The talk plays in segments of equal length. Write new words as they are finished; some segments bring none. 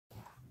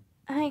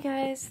Hi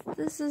guys,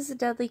 this is a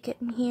Deadly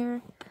Kitten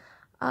here.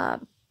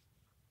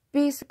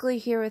 Basically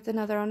here with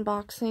another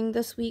unboxing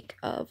this week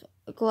of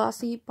a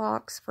Glossy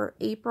box for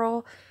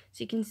April.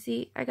 So you can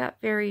see I got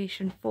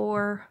variation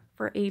 4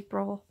 for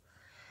April.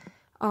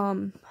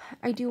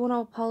 I do want to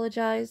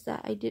apologize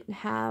that I didn't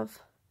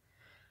have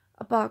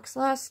a box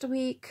last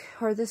week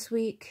or this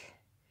week.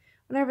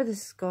 Whenever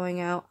this is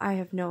going out, I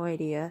have no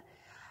idea.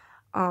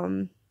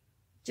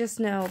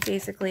 Just know,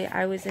 basically,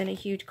 I was in a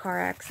huge car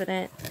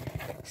accident,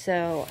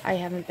 so I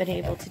haven't been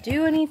able to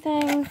do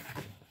anything.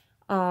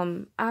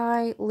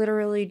 I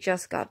literally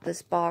just got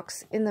this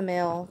box in the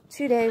mail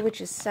today, which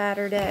is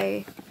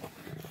Saturday.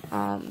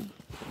 Hold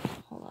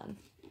on.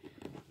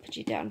 Put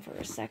you down for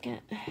a second.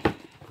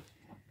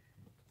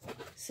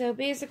 So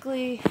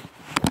basically,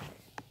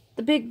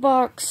 the big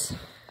box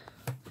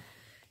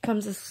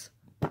comes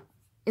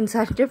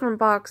inside a different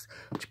box,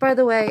 which, by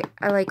the way,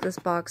 I like this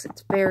box.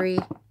 It's very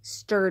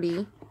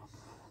sturdy.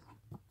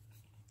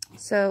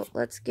 So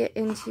let's get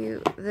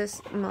into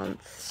this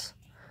month's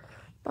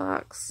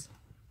box.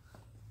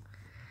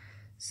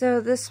 So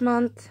this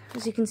month,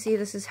 as you can see,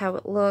 this is how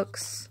it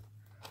looks.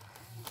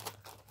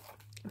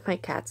 My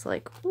cat's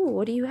like, ooh,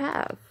 what do you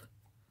have?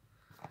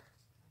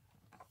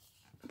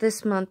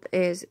 This month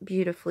is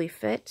Beautifully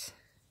Fit.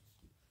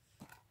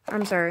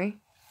 I'm sorry.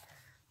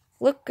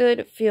 Look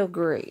good, feel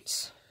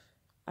great.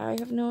 I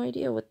have no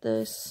idea what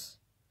this...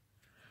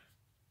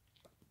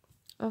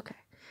 Okay.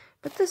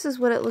 But this is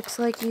what it looks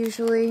like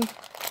usually.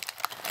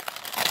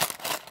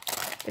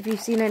 If you've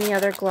seen any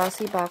other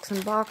Glossy box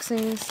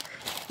unboxings.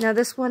 Now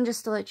this one,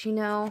 just to let you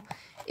know,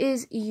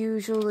 is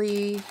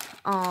usually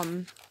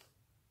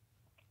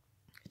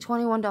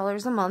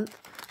 $21 a month.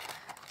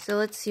 So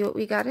let's see what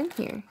we got in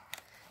here.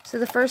 So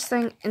the first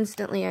thing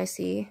instantly I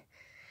see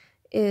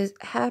is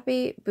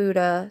Happy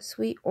Buddha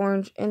Sweet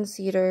Orange and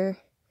Cedar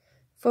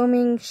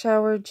Foaming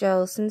Shower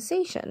Gel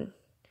Sensation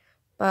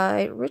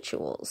by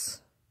Rituals.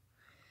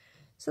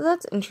 So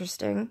that's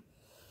interesting.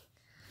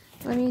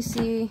 Let me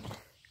see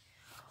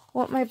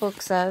what my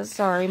book says.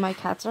 Sorry, my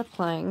cats are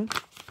playing.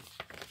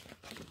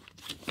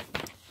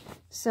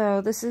 So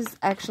this is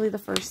actually the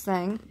first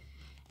thing.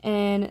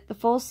 And the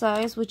full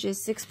size, which is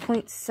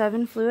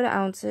 6.7 fluid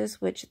ounces,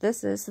 which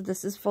this is, so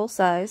this is full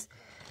size,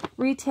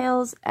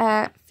 retails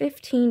at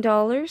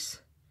 $15.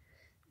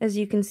 As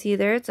you can see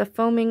there, it's a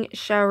foaming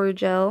shower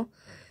gel.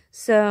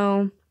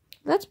 So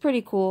that's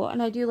pretty cool.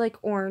 And I do like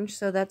orange,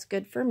 so that's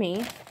good for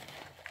me.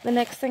 The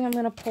next thing I'm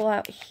going to pull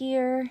out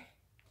here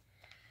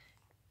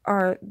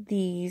are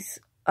these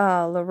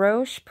La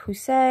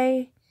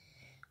Roche-Posay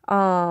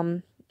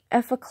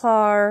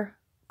Effaclar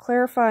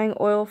Clarifying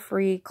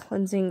Oil-Free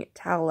Cleansing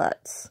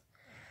Towelettes.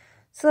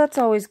 So that's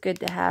always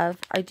good to have.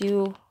 I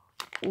do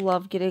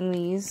love getting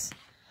these.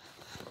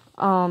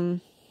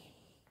 25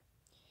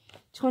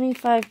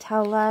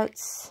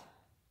 towelettes.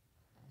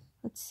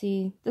 Let's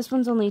see. This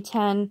one's only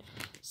 10,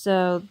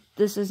 so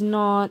this is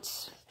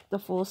not the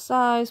full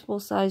size.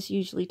 Full size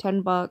usually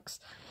 $10,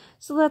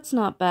 so that's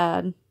not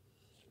bad.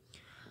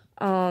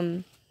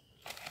 The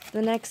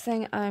next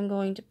thing I'm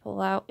going to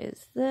pull out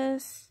is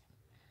this.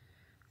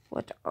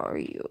 What are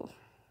you?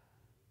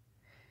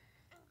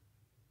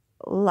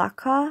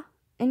 Laka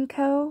 &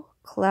 Co.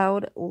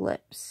 Cloud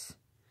Lips.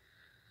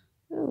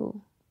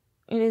 Ooh.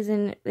 It is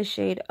in the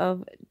shade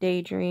of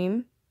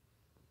Daydream.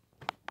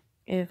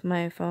 If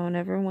my phone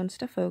ever wants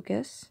to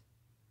focus.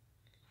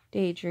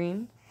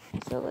 Daydream.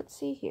 So let's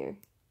see here.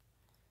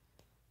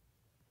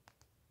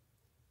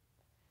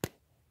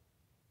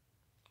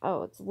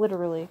 Oh, it's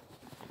literally...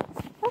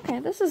 Okay,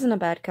 this isn't a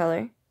bad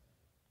color.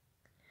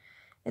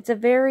 It's a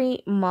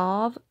very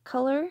mauve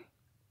color.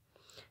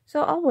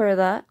 So I'll wear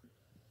that.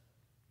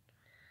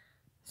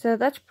 So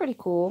that's pretty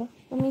cool.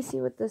 Let me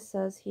see what this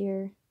says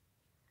here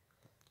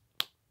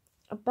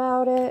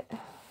about it.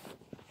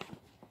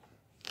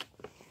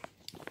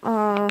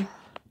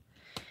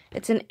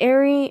 It's an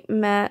airy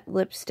matte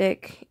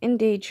lipstick in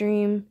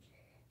Daydream.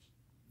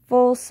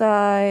 Full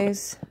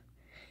size,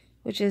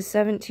 which is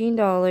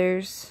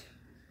 $17.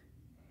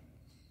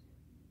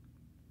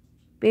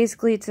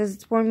 Basically, it says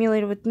it's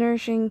formulated with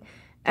nourishing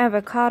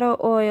avocado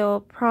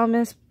oil,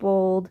 promise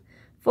bold,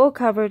 full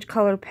coverage,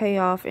 color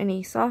payoff, and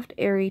a soft,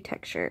 airy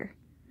texture.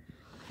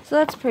 So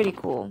that's pretty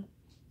cool.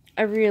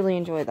 I really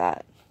enjoy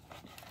that.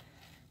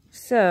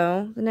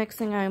 So, the next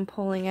thing I'm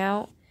pulling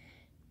out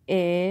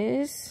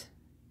is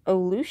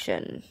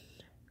Olution.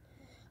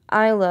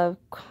 I love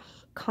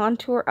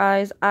Contour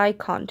Eyes Eye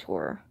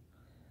Contour.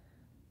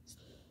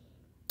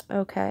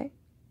 Okay.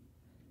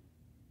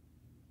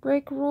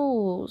 Break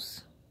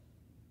rules.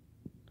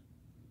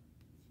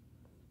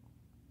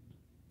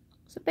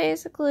 So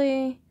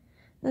basically,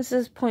 this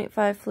is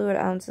 0.5 fluid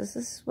ounces.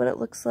 This is what it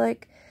looks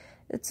like.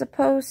 It's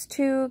supposed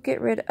to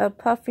get rid of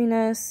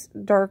puffiness,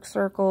 dark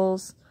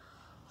circles.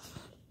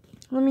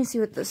 Let me see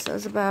what this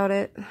says about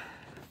it.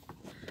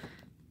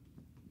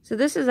 So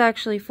this is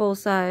actually full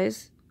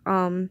size.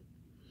 It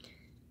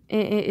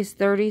is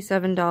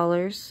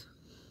 $37.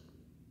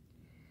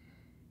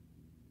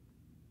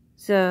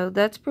 So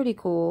that's pretty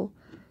cool.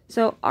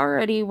 So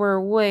already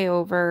we're way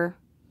over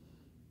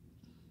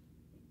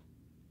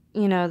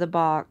you know, the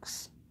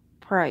box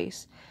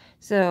price.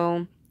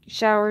 So,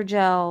 shower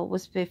gel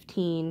was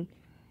 $15.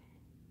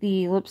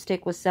 The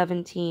lipstick was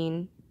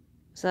 $17.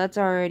 So that's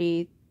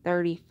already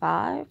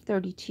 $35,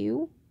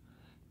 $32.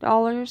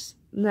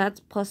 And that's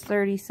plus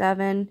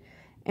 $37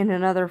 and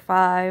another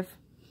 $5.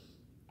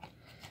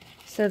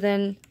 So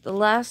then the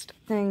last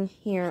thing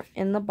here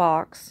in the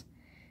box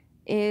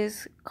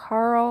is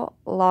Karl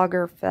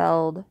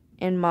Lagerfeld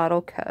in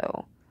Model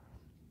Co.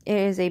 It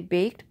is a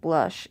baked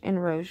blush in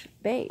Rose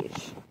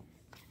Beige.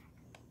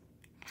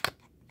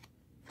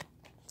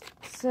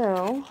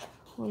 So,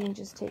 let me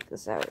just take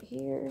this out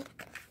here,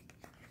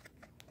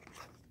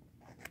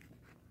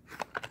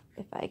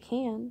 if I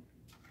can.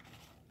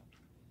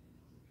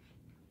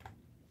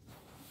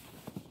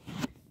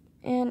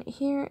 And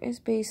here is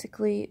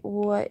basically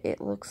what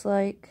it looks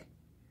like.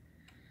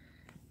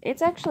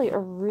 It's actually a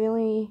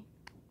really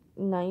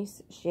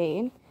nice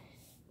shade.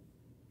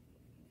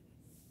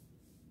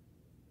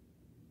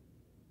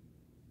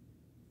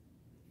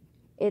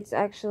 It's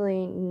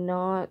actually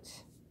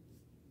not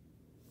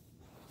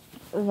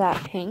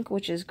that pink,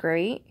 which is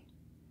great.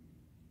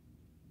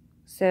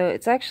 So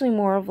it's actually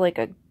more of like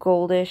a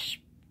goldish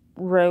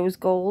rose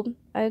gold,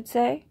 I'd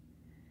say.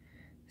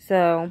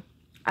 So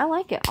I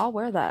like it. I'll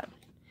wear that.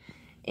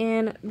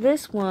 And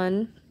this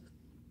one,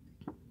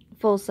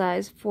 full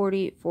size,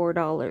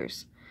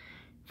 $44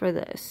 for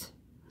this.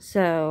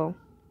 So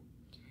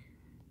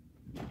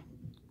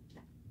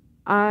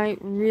I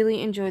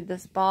really enjoyed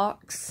this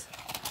box.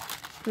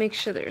 Make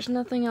sure there's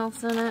nothing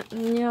else in it.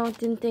 No,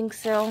 didn't think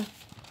so.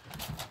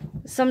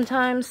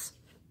 Sometimes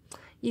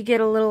you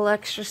get a little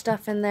extra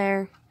stuff in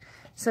there.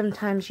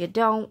 Sometimes you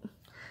don't.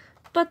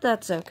 But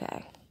that's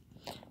okay.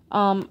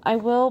 I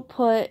will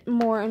put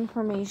more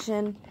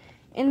information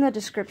in the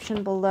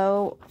description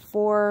below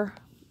for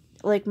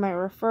like my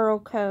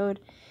referral code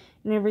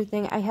and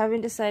everything. I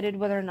haven't decided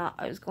whether or not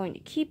I was going to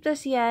keep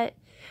this yet.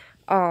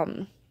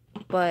 But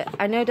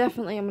I know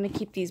definitely I'm going to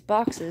keep these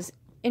boxes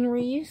and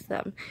reuse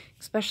them,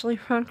 especially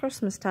around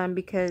Christmas time,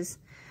 because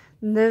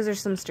those are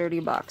some sturdy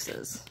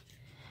boxes.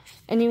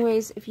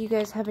 Anyways, if you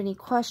guys have any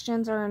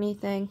questions or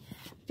anything,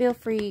 feel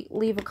free,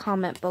 leave a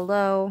comment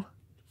below,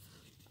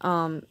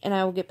 and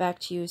I will get back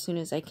to you as soon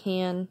as I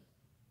can.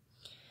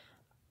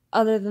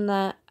 Other than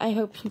that, I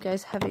hope you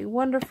guys have a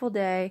wonderful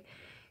day,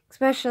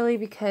 especially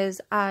because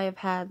I have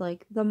had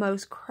like the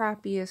most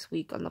crappiest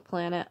week on the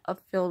planet,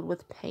 filled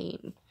with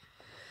pain.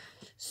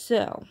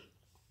 So,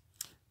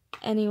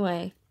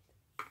 anyway,